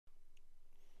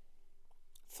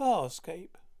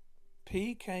Farscape.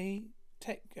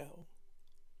 PKtech girl.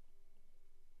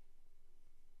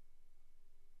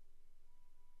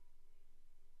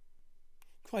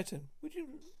 Crichton, would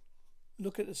you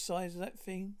look at the size of that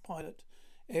thing? Pilot.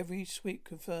 Every sweep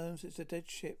confirms it's a dead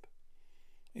ship.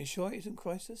 Are you sure it isn't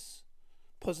crisis?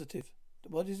 Positive.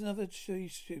 What is another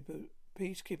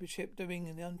peacekeeper ship doing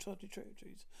in the uncharted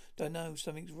territories? Don't know.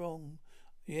 Something's wrong.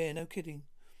 Yeah, no kidding.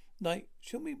 Like,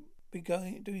 shouldn't we be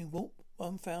doing warp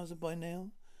 1000 by now?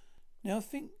 Now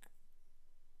think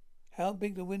how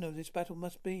big the winner of this battle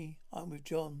must be. I'm with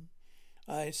John.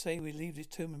 I say we leave this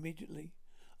tomb immediately.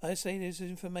 I say there's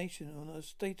information on our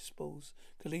status balls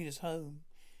could lead us home.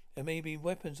 There may be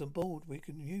weapons on board we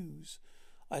can use.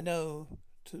 I know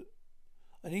to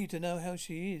I need to know how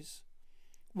she is.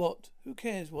 What? Who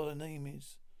cares what her name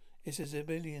is? It's a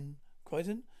civilian.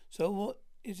 Crichton? So what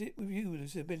is it with you, the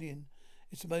civilian?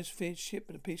 It's the most feared ship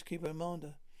of the Peacekeeper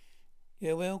Commander.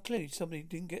 Yeah, well, clearly somebody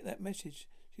didn't get that message.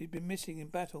 She's been missing in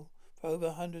battle for over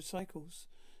 100 cycles.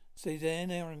 Suzanne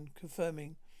Aaron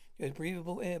confirming there's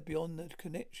breathable air beyond the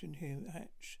connection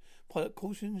hatch. Pilot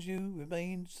cautions you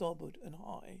remain starboard and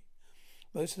high.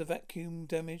 Most of the vacuum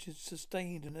damage is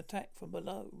sustained an attack from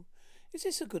below. Is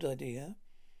this a good idea?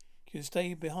 You can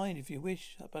stay behind if you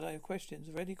wish, but I have questions.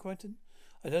 Ready, Crichton?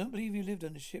 I don't believe you lived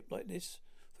on a ship like this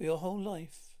for your whole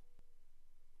life.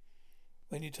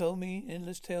 When you told me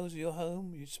endless tales of your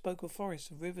home, you spoke of forests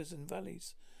and rivers and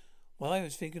valleys. Well, I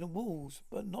was thinking of walls,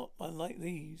 but not unlike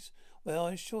these. Well,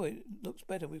 I'm sure it looks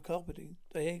better with carpeting.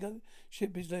 There you go.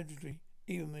 Ship is legendary,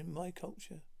 even in my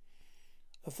culture.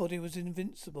 I thought it was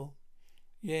invincible.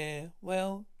 Yeah,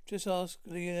 well, just ask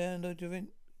Leonardo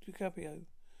DiCaprio.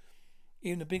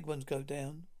 Even the big ones go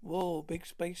down. Whoa, big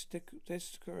space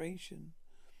decoration.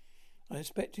 I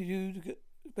expected you to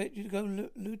go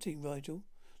looting, Rigel.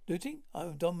 Looting?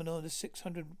 I'm dominant of the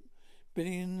 600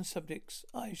 billion subjects.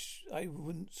 I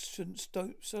shouldn't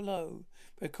stoop so low.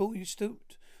 But I call you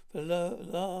stooped for the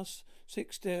last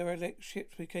 6 derelict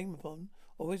ships we came upon.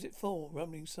 Or was it 4?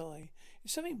 Rumbling sigh.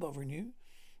 Is something bothering you?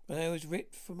 When I was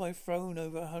ripped from my throne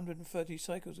over 130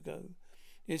 cycles ago.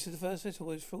 This is the first vessel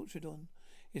I was featured on.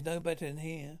 It's no better than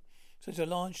here. Such a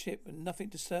large ship and nothing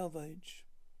to salvage.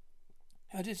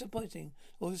 How disappointing.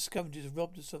 All the scavengers have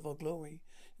robbed us of our glory.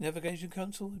 The navigation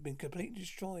console has been completely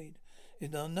destroyed.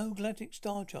 There are no galactic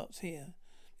star charts here.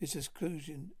 This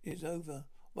exclusion is over.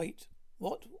 Wait,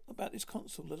 what about this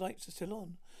console? The lights are still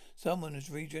on. Someone has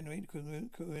regenerated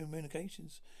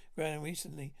communications. Ran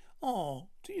recently. Oh,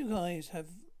 do you guys have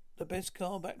the best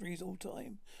car batteries all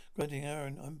time? Grunting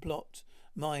Aaron, I'm blocked.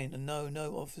 Mine, and no,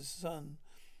 officer's son.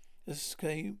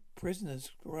 Escape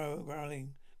prisoners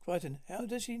growling. Crichton, how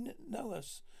does she know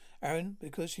us? Aaron,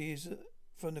 because she is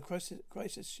from the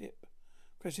crisis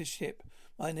ship.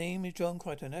 My name is John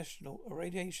Crichton, astronaut. A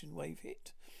radiation wave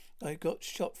hit. I got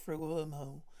shot through a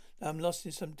wormhole. Now I'm lost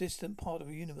in some distant part of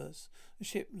the universe. A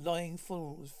ship lying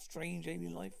full of strange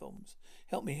alien life forms.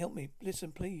 Help me.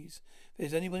 Listen, please. If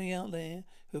there's anybody out there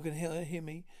who can hear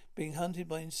me, being hunted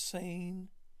by insane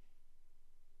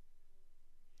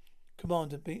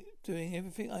Commander, doing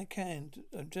everything I can.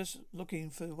 I'm just looking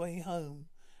for the way home.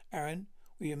 Aaron,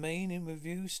 we remain in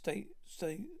review stance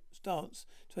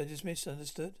to dismiss.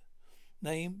 Understood?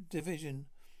 Name, division.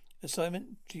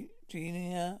 Assignment,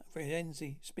 Genia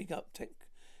Renzi. Speak up,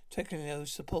 Techno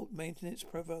support maintenance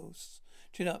provost.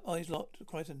 Chin up, eyes locked.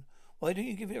 Crichton, why don't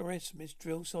you give it a rest, Miss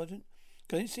Drill Sergeant?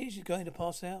 Can't you see she's going to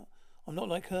pass out? I'm not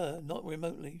like her, not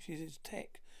remotely. She's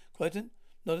tech. Crichton,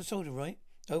 not a soldier, right?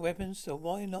 No weapons, so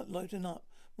why not loading up?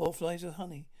 More flies with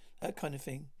honey. That kind of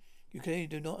thing. You clearly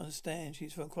do not understand.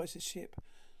 She's from a crisis ship.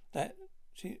 That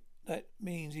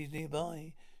means he's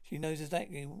nearby. She knows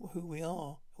exactly who we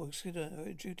are. We'll consider her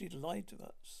a duty to lie to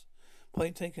us.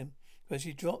 Point taken. But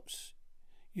she drops.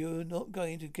 You're not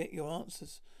going to get your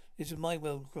answers. This is my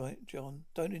world, right, John.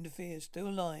 Don't interfere. Still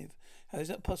alive. How is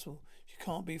that possible? She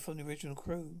can't be from the original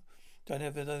crew. Don't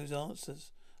have those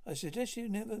answers. I suggest you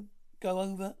never go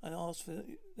over and ask for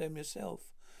them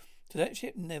yourself. To that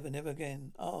ship, never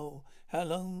again. Oh, how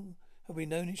long have we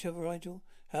known each other, Rigel?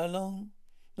 How long?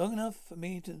 Long enough for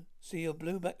me to see your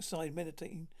blue backside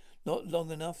meditating. Not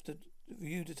long enough for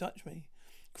you to touch me.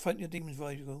 Confront your demons,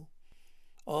 Rigel.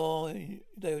 Oh,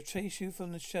 they'll chase you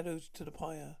from the shadows to the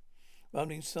pyre.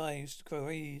 Rumbling sighs,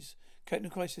 queries.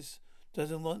 Captain Crisis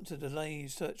doesn't want to delay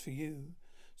his search for you.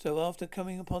 So after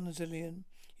coming upon the Zillion,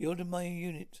 he ordered my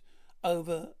unit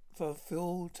over for a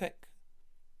full tech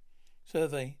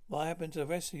survey. What happened to the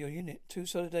rest of your unit? 2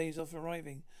 solid days after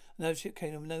arriving. Another ship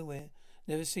came from nowhere.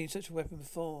 Never seen such a weapon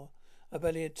before. I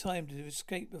barely had time to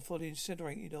escape before they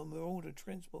incinerated on marauder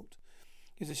transport.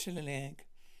 He's a shilling egg.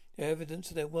 Evidence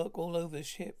of their work all over the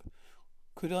ship.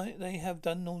 They have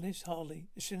done all this? Hardly.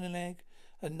 The Shinnelag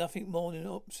are nothing more than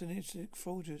opportunistic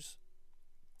forgers.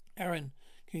 Aaron,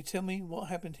 can you tell me what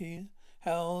happened here?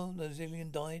 How the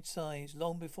Zillion died? Sighs.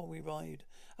 Long before we arrived,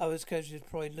 others casually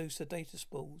pried loose the data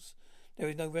spools. There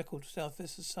is no record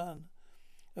southwest of the sun.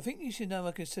 I think you should know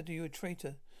I consider you a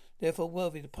traitor, therefore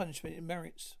worthy the punishment it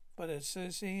merits. But as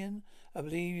Circean, I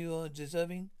believe you are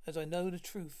deserving, as I know the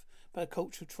truth about a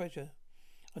cultural treasure.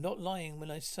 I'm not lying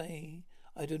when I say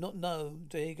I do not know.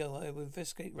 Diego, I will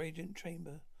investigate Radiant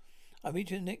Chamber. I'll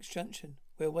meet you at the next junction.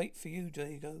 We'll wait for you,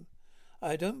 Diego.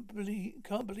 Can't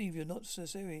believe you're not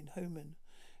Caesarian, Homan.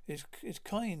 It's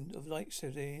kind of like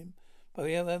Caesarian, but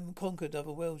we haven't conquered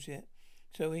other worlds yet,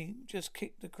 so we just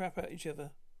kick the crap out of each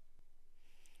other.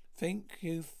 Thank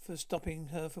you for stopping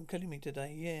her from killing me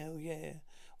today. Yeah, oh yeah.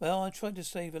 Well, I tried to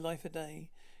save a life a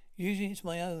day. Usually it's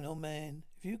my own, oh man.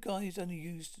 If you guys only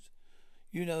used,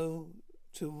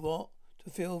 to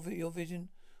feel your vision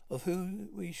of who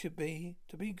we should be,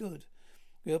 to be good.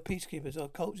 We are peacekeepers. Our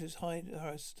cultures hide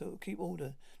us to keep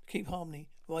order, to keep harmony,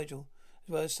 Rigel, as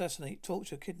well as assassinate,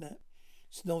 torture, kidnap.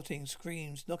 Snorting,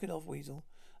 screams, knock it off, Weasel.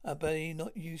 Our body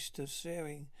not used to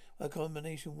sharing a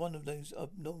combination one of those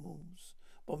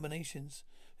abominations.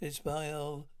 It's by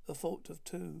the fault of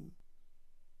two.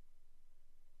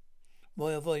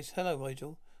 Moya voice, hello,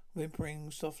 Rigel,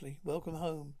 whimpering softly. Welcome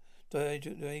home,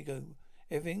 Diego.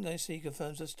 Everything I see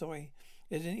confirms the story.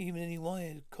 There isn't even any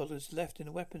wire collars left in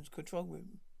the weapons control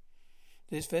room.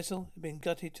 This vessel has been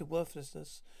gutted to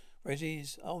worthlessness.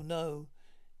 Regis, oh no.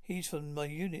 He's from my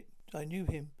unit. I knew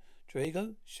him.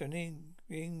 Diego, Shanin,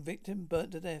 being victim,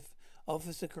 burnt to death.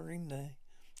 Officer Karine.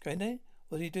 Karine?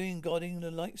 What are you doing guarding the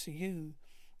likes of you?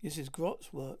 This is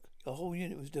Grot's work. Your whole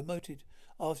unit was demoted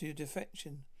after your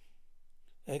defection.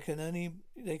 They can only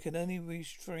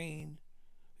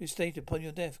restate upon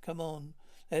your death. Come on.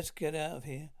 Let's get out of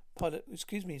here. Pilot,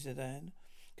 excuse me, Zidane.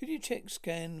 Could you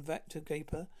scan Vector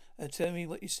Gaper and tell me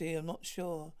what you see? I'm not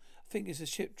sure. I think it's a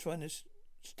ship trying to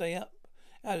stay out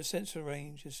of sensor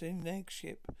range. A Shinleg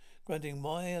ship. Grunting,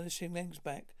 why are the Shinlegs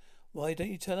back? Why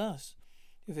don't you tell us?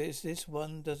 If it's this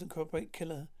one doesn't cooperate,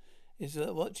 killer. Is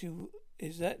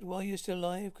that why you're still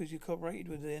alive? Because you cooperated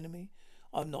with the enemy?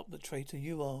 I'm not the traitor,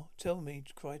 you are. Tell me,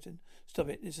 Crichton. Stop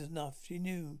it, this is enough. She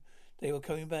knew they were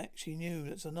coming back. She knew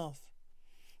that's enough.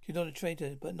 She's not a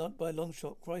traitor, but not by a long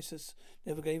shot. Crisis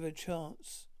never gave her a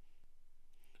chance.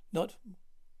 Not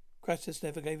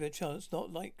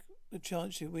like the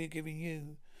chance we're giving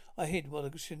you. I hid while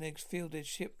the Shinlegs fielded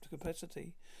ship to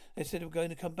capacity. They said they were going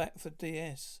to come back for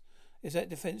DS. Is that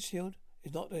defense shield?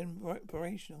 It's not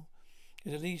operational.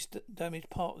 It's the least damaged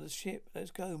part of the ship.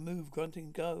 Let's go. Move,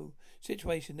 grunting, go.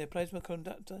 Situation, their plasma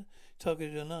conductor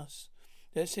targeted on us.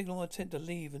 Their signal attempt to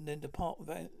leave and then depart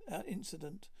without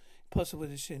incident. Possible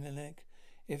with the Shinnelag.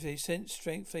 If they sense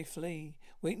strength, they flee.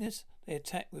 Weakness, they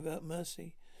attack without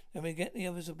mercy. Then we get the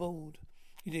others aboard.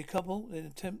 You decouple, then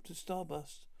attempt to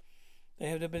starburst. They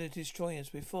have the ability to destroy us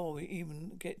before we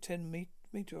even get 10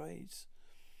 meteorites.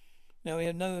 Now we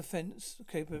have no offense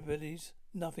capabilities,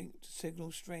 nothing to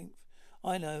signal strength.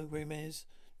 I know, Gomez.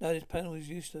 No, this panel is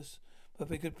useless. But if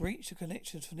we could breach the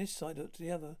connections from this side to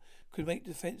the other, could make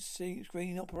defense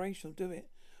screen operational, do it.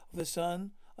 Officer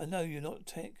Sun, I know you're not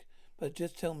tech, but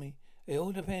just tell me. It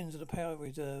all depends on the power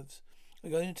reserves.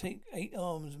 We're going to take 8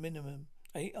 arms minimum.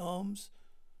 8 arms?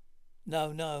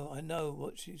 No, I know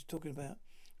what she's talking about.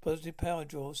 Positive power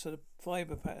draw, so the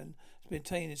fiber pattern has been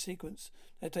attained in sequence.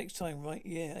 That takes time, right?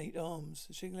 Yeah, 8 arms.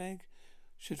 The Shiglag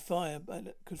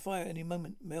could fire any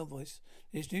moment. Male voice.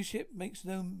 This new ship makes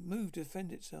no move to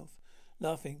defend itself.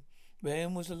 Laughing.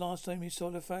 When was the last time you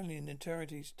saw the family in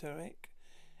Eternity's Tarek?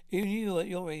 Even you at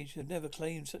your age have never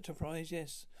claimed such a prize.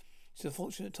 Yes, it's a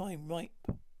fortunate time, ripe.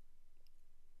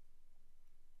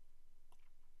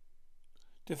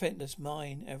 Defenseless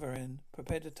mine, Everin.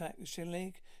 Prepared to attack the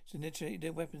Shinleg. To initiate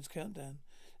their weapons countdown.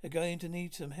 They're going to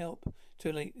need some help.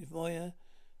 Too late. If Moya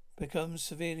becomes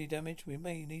severely damaged, we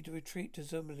may need to retreat to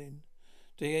Zumberlin.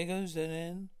 Diego's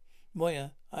then.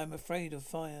 Moya, I am afraid of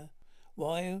fire.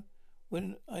 Why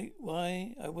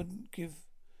I wouldn't give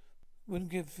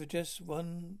for just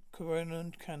one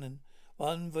Coronal cannon,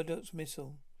 one Vodux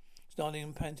missile. Snarling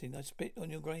and panting, I spit on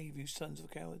your grave, you sons of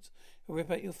cowards. I'll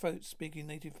rip out your throats, speaking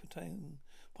native tongue.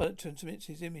 Pilot transmits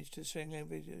his image to the Shanghai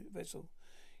vessel.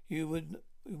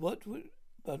 What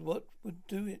would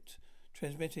do it?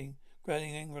 Transmitting,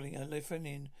 growling angrily, a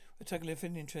Lefinian, attacking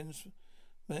Lefinian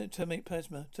terminate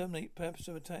plasma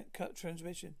attack, cut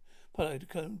transmission. Pilot,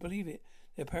 I can't believe it.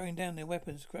 They're powering down their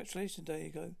weapons. Congratulations,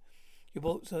 Diego. You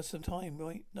bought us some time,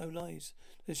 right? No lies.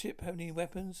 Does the ship have any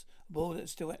weapons aboard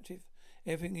that's still active?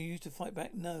 Everything you used to fight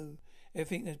back? No.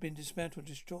 Everything has been dismantled,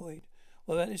 destroyed.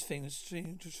 What about this thing, the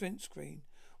strength screen?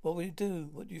 What will it do?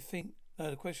 What do you think? No,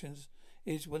 the question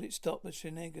is, will it stop the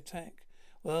Sheneg attack?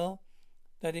 Well,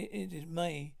 that it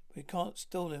may. We can't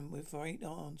stall them with our 8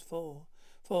 arms. Four.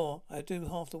 I do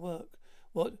half the work.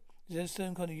 What? Is there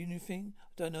some kind of union thing?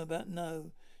 I don't know about.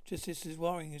 No. Just this is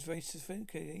worrying. Is very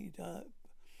sophisticated.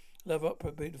 Love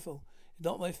opera, beautiful. It's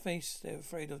not my face they're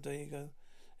afraid of, Diego.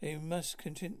 You must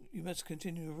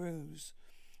continue a ruse.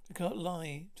 You cannot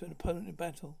lie to an opponent in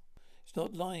battle. It's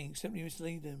not lying, simply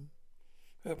mislead them.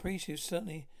 For a priest, you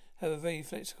certainly have a very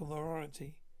flexible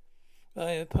morality. But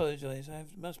I apologize.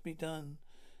 Must be done.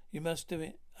 You must do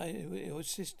it. I will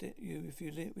assist you if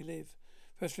we live.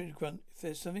 Frustrated grunt. If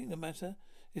there's something the matter,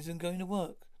 it isn't going to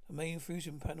work. The main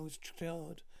fusion panel is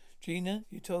charred. Gina,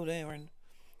 you told Aaron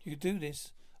you could do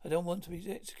this. I don't want to be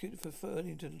executed for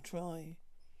failing to try.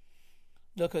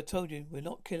 Look, I told you, we're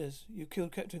not killers. You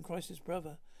killed Captain Christ's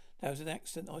brother. That was an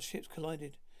accident. Our ships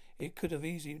collided. It could have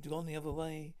easily gone the other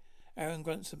way. Aaron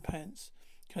grunts and pants.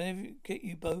 Can I get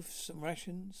you both some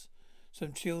rations?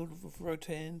 Some chilled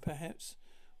Rotan, perhaps?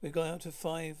 We're going up to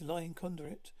 5 lying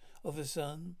conduit of the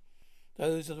sun.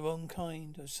 Those are the wrong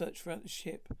kind. I've searched throughout the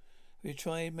ship. Have you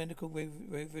tried medical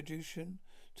revolution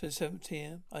to the 7th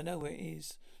tier? I know where it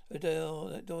is.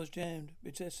 That door's jammed.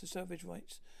 It tests the salvage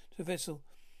rights to the vessel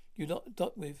you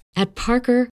docked with. At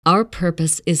Parker, our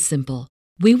purpose is simple.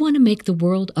 We want to make the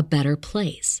world a better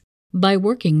place. By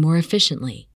working more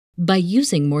efficiently, by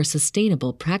using more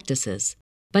sustainable practices,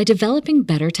 by developing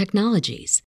better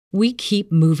technologies, we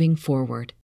keep moving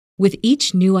forward. With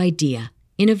each new idea,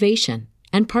 innovation,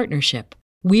 and partnership,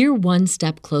 we're one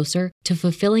step closer to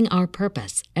fulfilling our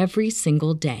purpose every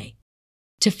single day.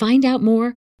 To find out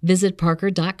more, visit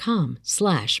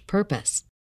parker.com/purpose.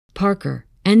 Parker,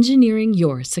 engineering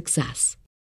your success.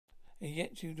 And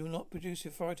yet you do not produce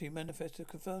authority manifest to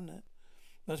confirm that.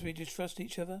 Must we distrust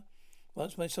each other?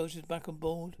 Once my soldiers back on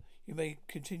board, you may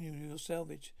continue your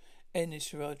salvage. End this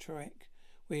charade trek.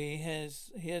 He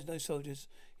has no soldiers.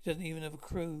 He doesn't even have a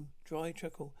crew. Dry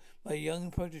chuckle. My young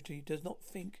prodigy does not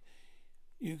think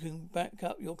you can back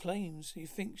up your claims. He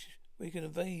thinks we can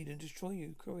evade and destroy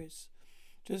you, Chris.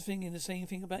 Just thinking the same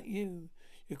thing about you.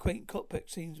 Your quaint cockpit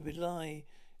seems to belie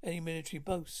any military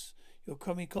boasts. Your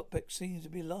crummy cockpit seems to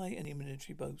belie any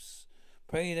military boasts.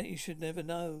 Pray that you should never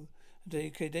know.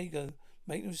 Diego,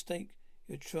 make no mistake.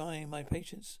 You're trying my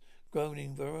patience.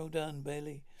 Groaning, well done,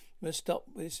 Bailey. You must stop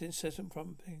with this incessant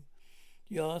pumping.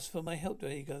 You asked for my help,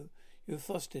 Diego. You have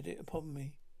fostered it upon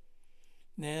me.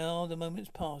 Now the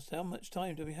moment's passed. How much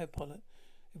time do we have, pilot?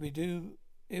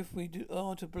 If we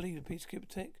are to believe the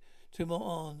PKtech, 2 more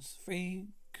arms, 3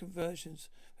 conversions,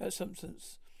 that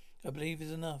substance, I believe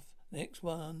is enough. The next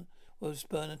one will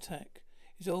spurn attack.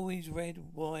 It's always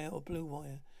red wire or blue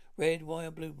wire. Red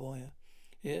wire, blue wire.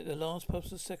 Yet at the last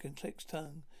possible second, Click's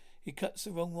tongue. He cuts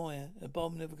the wrong wire. The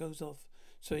bomb never goes off.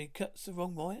 So he cuts the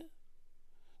wrong wire?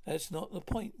 That's not the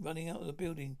point. Running out of the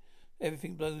building.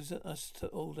 Everything blows at us to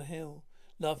all the hell.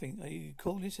 Laughing. Are you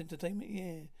call this entertainment?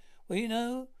 Yeah. Well, you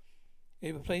know,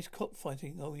 it replaced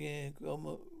cockfighting. Oh, yeah.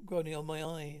 Groaning on my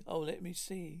eye. Oh, let me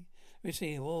see. Let me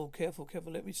see. Oh, careful.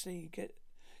 Let me see. Get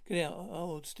out.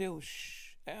 Oh, still.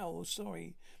 Shh. Ow,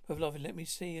 sorry. Both laughing. Let me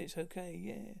see. It's okay.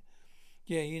 Yeah.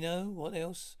 Yeah, you know what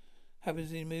else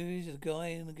happens in movies? A guy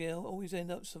and a girl always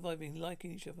end up surviving,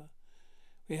 liking each other.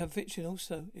 We have fiction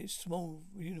also. It's small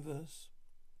universe.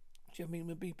 Jumping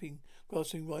and beeping,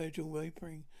 grasping, Rigel,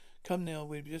 whimpering. Come now,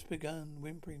 we've just begun,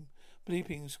 whimpering,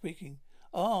 bleeping and squeaking.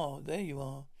 Ah, there you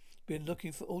are. Been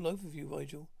looking for all over you,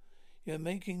 Rigel. You're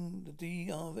making the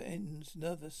DRNs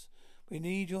nervous. We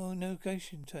need your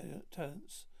negotiation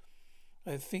talents.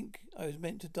 I think I was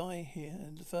meant to die here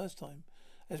and the first time.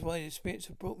 That's why the spirits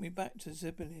have brought me back to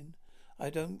Zibilin. I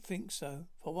don't think so.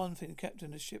 For one thing, the captain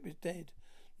of the ship is dead.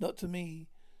 Not to me.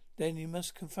 Then you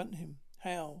must confront him.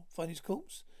 How? Find his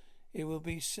corpse? It will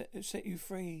be set you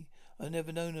free. I've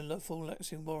never known a full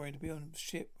laxing warrior to be on a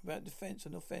ship without defence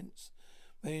and offence.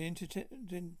 My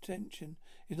intention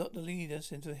is not to lead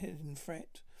us into a hidden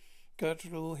threat.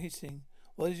 Guttural hissing.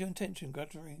 What is your intention?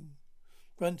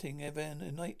 Grunting, Evan,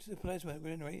 ignite the plasma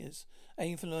generators.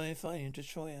 Aim for finding and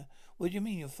destroyer. What do you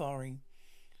mean you're firing?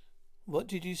 What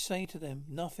did you say to them?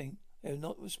 Nothing. They will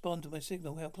not respond to my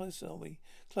signal. How close are we?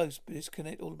 Close, but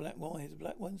disconnect all the black wires. The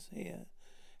black ones here.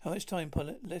 How much time,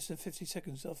 pilot? Less than 50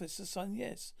 seconds. Officer Sun,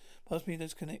 yes. Pass me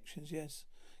those connections, yes.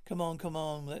 Come on.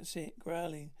 That's it.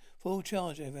 Growling. Full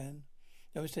charge, Evan.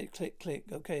 No mistake. Click.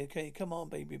 Okay. Come on,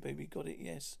 baby. Got it,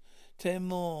 yes. 10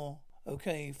 more.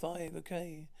 Okay. 5.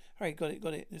 Okay. Hurry, got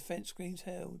it. Defense screen's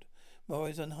held. Mora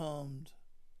is unharmed.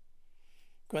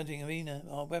 Grunting arena,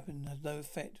 our weapon has no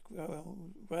effect.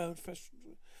 Growled,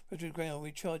 frustrated growl,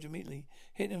 we charge immediately.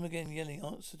 Hit them again, yelling,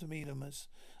 answer to me, Lumus.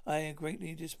 I am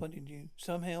greatly disappointed in you.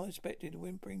 Somehow I expected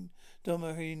whimpering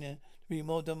Domarina to be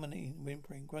more dominating,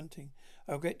 whimpering, grunting.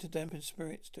 I regret to dampen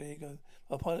spirits, Diego.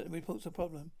 Our pilot reports a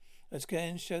problem. A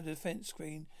scan showed the defense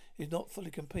screen is not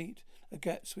fully complete. The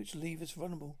gaps which leave us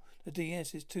vulnerable. The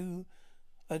DS is two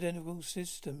identical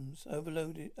systems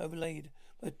overlaid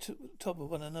by top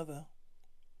of one another.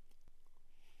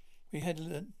 We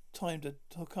had time to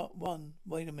hook up one.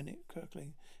 Wait a minute,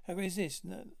 Kirkling. How is this?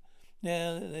 Now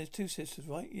there's two systems,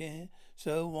 right? Yeah.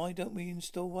 So why don't we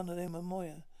install one of them on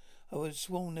Moya? I was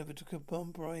sworn never to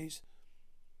compromise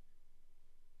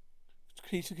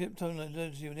Keep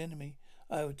allergy of an enemy.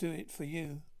 I will do it for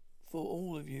you, for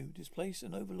all of you. Displace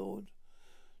an overlord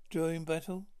during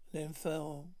battle, then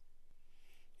fell.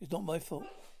 It's not my fault.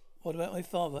 What about my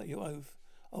father? Your oath.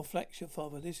 I'll flax your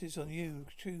father. This is on you.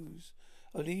 Choose.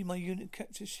 I'll lead my unit to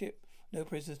capture ship. No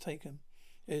prisoners taken.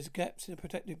 There's gaps in the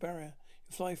protective barrier.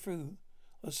 You fly through.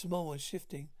 Are small and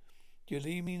shifting. Do you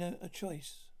leave me a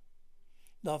choice?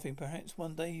 Laughing. Perhaps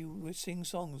one day you will sing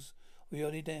songs of your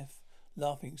early death.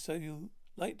 Laughing. So you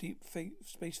like deep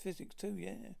space physics too,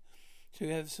 yeah. So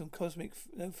you have some cosmic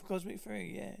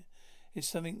theory, yeah. It's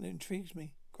something that intrigues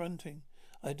me. Grunting.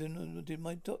 I did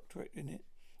my doctorate in it.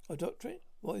 A doctorate?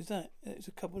 What is that? It's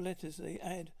a couple of letters they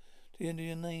add to the end of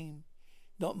your name.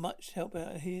 Not much help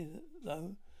out here,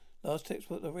 though. Last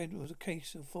textbook I read was a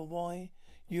case for why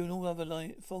you and all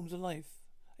other forms of life,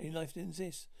 any life didn't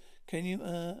exist. Can you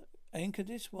anchor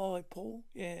this while I pull?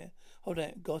 Yeah. Hold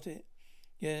that. Got it.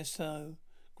 Yeah, so.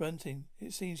 Grunting.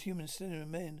 It seems humans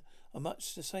and men are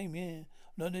much the same, yeah.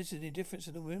 Not noticing any difference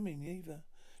in the women either.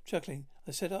 Chuckling.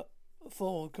 I set up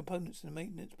 4 components in the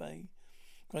maintenance bay.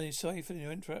 Grunting. Sorry for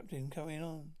your interrupting. Carrying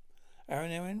on.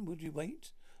 Aaron, would you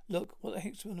wait? Look, what the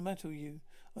heck's the matter with you?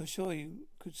 I'm sure you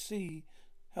could see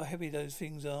how heavy those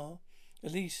things are.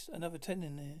 At least another 10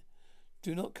 in there.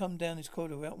 Do not come down this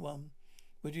corridor without one.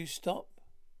 Would you stop?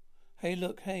 Hey,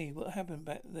 look, hey, what happened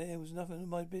back there was nothing of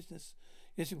my business.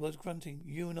 Yes, it was. Grunting.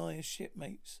 You and I are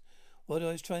shipmates. What I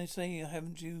was trying to say,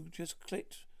 haven't you just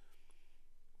clicked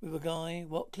with a guy?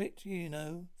 What clicked? You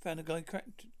know, found a guy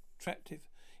attractive.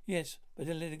 Yes, but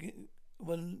didn't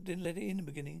let it in the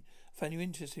beginning. Found you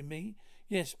interested in me?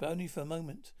 Yes, but only for a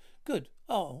moment. Good.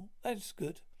 Oh, that's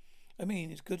good. I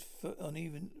mean, it's good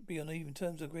be on even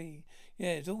terms. Agree.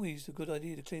 Yeah, it's always a good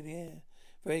idea to clear the air.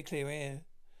 Very clear air.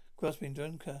 Grasping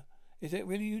drunker. Is it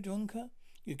really you, drunker?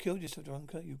 You killed yourself,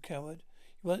 drunker. You coward.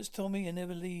 You once told me you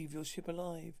never leave your ship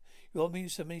alive. You robbed me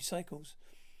so many cycles.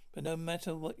 But no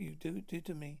matter what you did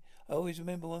to me, I always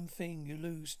remember one thing. You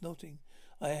lose, snorting.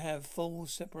 I have full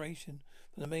separation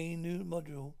from the main new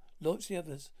module. Launch the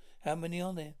others. How many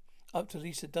are there? Up to at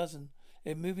least a dozen.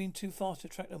 They're moving too fast to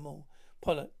track them all.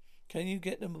 Pilot, can you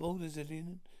get them aboard the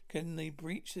Zillion? Can they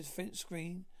breach the defense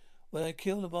screen? When I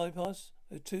kill the bypass,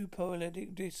 the 2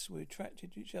 parallelic discs were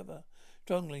attracted to each other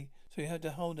strongly, so you had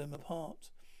to hold them apart.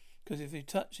 Because if they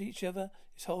touch each other,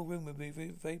 this whole room will be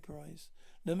vaporized.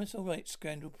 Lumus, all right,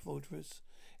 scandal fortress.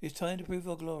 It's time to prove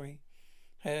our glory.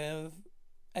 Have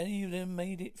any of them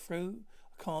made it through?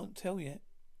 I can't tell yet.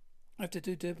 I have to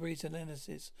do debris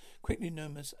analysis. Quickly,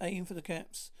 Lumus, aim for the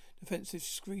gaps. Defensive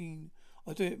screen.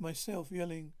 I'll do it myself,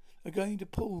 yelling. I'm going to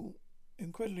pull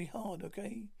incredibly hard,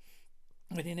 okay?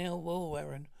 Ready now, whoa,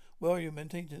 Aaron. Where are you,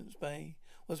 maintenance bay?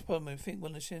 What's the problem? I think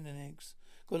one of the shenanigans.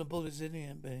 Got aboard the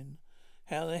Zillion, Ben.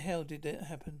 How the hell did that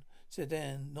happen? Said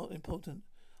Dan. Not important.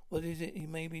 What is it? He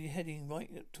may be heading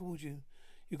right towards you.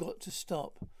 You got to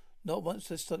stop. Not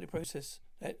once I start the process.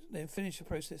 Then finish the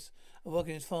process. I'm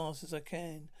working as fast as I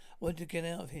can. I want you to get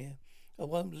out of here. I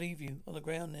won't leave you on the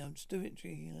ground now. Just do it,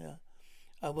 Gina.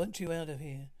 I want you out of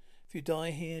here. If you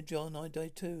die here, John, I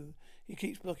die too. He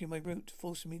keeps blocking my route,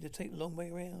 forcing me to take the long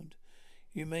way around.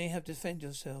 You may have to defend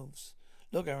yourselves.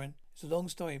 Look, Aaron, it's a long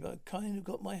story, but I've kind of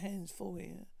got my hands full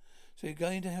here. So you're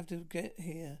going to have to get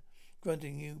here.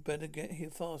 Grunting, you better get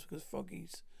here fast because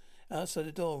Froggy's outside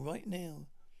the door right now.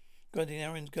 Grunting,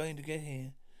 Aaron's going to get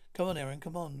here. Come on, Aaron,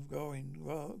 come on. Roaring,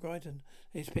 Gryton,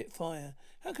 they spit fire.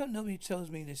 How come nobody tells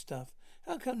me this stuff?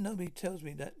 How come nobody tells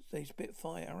me that they spit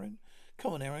fire, Aaron?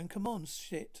 Come on, Aaron, come on,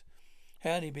 shit.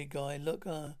 Howdy, big guy. Look,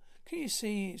 can you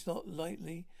see it's not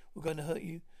likely we're going to hurt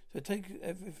you? So take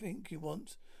everything you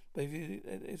want. But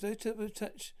if they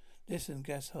touch, listen,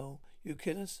 gasshole, you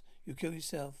kill us, you kill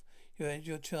yourself. You had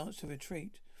your chance to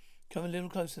retreat. Come a little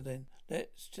closer then.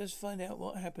 Let's just find out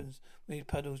what happens when these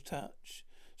puddles touch.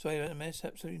 Sorry about the mess,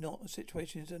 absolutely not. The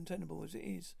situation is untenable as it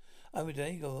is. I'm with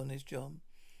Diego on this job.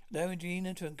 Allowing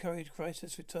Gina to encourage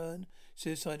crisis return,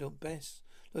 suicide or best.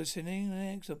 Those sitting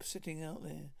eggs are sitting out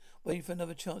there, waiting for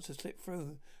another chance to slip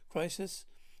through. Crisis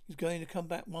is going to come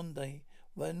back one day.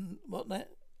 When? What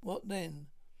then?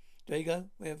 There you go.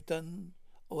 We have done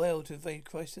well to evade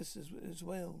crisis as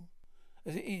well.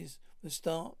 As it is, the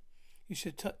start. You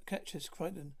should catch us,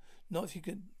 Crichton. Not if you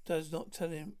does not tell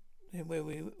him where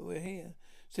we're here.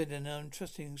 Said an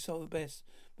untrusting soul best,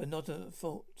 but not a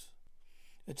fault.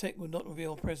 The tech will not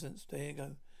reveal presence. There you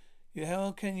go.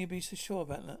 How can you be so sure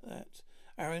about that?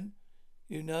 Aaron,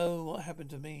 you know what happened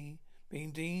to me.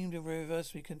 Being deemed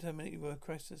irreversibly contaminated with a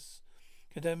crisis.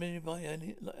 Contaminated by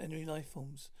enemy life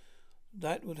forms.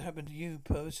 That would happen to you,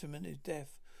 permanent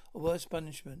death. Or worse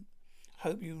punishment.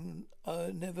 Hope you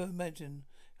never imagine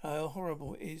how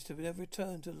horrible it is to never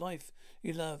return to life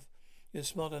you love. You're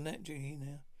smarter than that,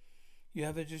 Gina. You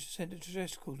have sent a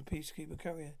distress call to Peacekeeper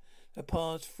carrier that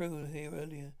passed through here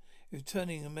earlier. You're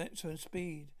turning a maximum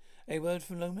speed. A word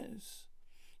from Lomas.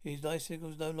 His life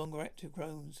signal's no longer active,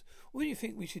 groans. What do you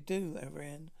think we should do,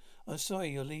 Avran? I'm sorry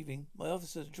you're leaving. My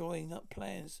officers are drawing up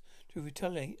plans to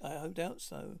retaliate. I doubt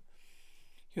so.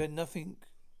 You had nothing,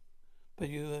 but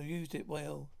you have used it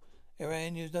well.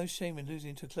 Iran, you have no shame in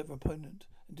losing to a clever opponent.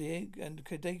 And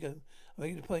Dago, I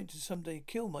make it a point to someday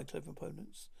kill my clever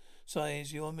opponents.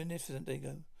 Sighs, you are magnificent,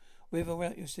 Dago. We will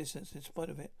rout your assistance in spite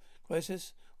of it.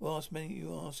 Crisis will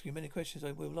ask you many questions.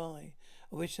 I will lie.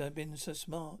 I wish I had been so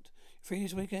smart. Free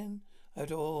this weekend? I have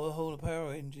to overhaul the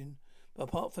power engine. But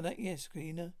apart from that, yes,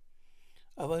 Greener.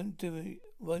 I won't do it.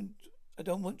 I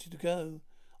don't want you to go.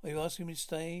 Are you asking me to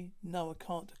stay? No, I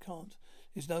can't.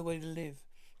 There's no way to live.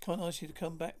 Can't ask you to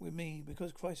come back with me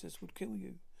because crisis would kill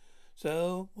you.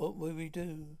 So, what will we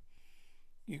do?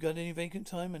 You got any vacant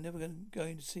time? I'm never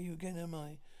going to see you again, am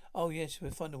I? Oh, yes,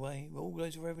 we'll find a way. We'll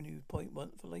organize a revenue point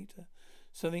one for later.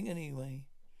 Something anyway.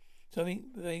 Something,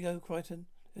 there you go, Crichton.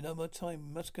 There's no more time.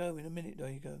 We must go in a minute, there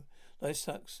you go. Life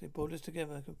sucks. It brought us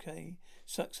together, okay?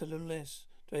 Sucks a little less.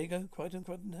 There you go, Crichton,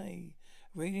 hey.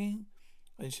 Reading?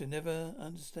 I should never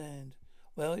understand.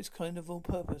 Well, it's kind of all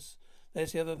purpose.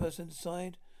 Let the other person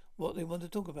decide what they want to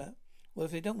talk about. Well,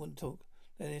 if they don't want to talk,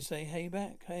 then they say, hey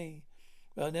back, hey.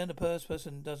 Well, now the first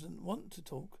person doesn't want to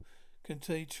talk can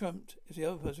be trumped if the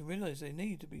other person realizes they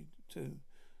need to.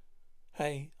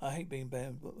 Hey, I hate being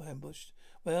ambushed.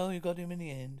 Well, you got him in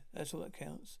the end. That's all that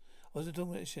counts. I wasn't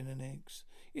talking about shit and eggs.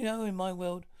 You know, in my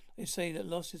world, they say that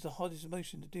loss is the hardest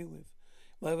emotion to deal with.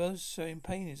 My world, showing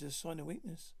pain is a sign of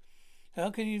weakness. How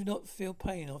can you not feel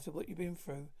pain after what you've been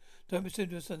through? Don't presume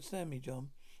to understand me, John.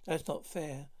 That's not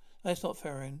fair. That's not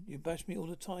fair, Aaron. You bash me all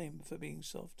the time for being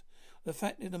soft. The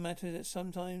fact of the matter is that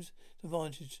sometimes it's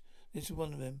advantage. This is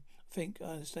one of them. I think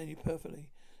I understand you perfectly.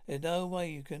 There's no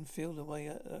way you can feel the way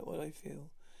what I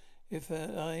feel. If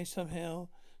I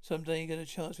someday get a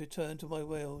chance to return to my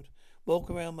world, walk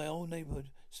around my old neighborhood,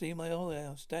 see my old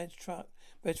house, Dad's truck,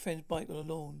 best friend's bike on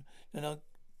the lawn, then I'll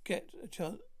get a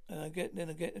chance. I get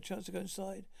a chance to go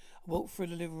inside. I walk through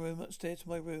the living room upstairs to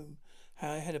my room.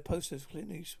 How I had a poster of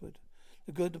Clint Eastwood.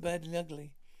 The good, the bad, and the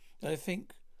ugly. And I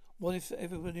think, what if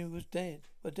everybody was dead?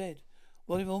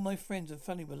 What if all my friends and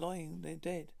family were lying there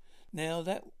dead?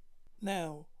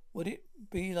 Now, would it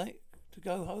be like to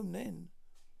go home then?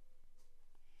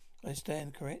 I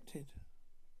stand corrected.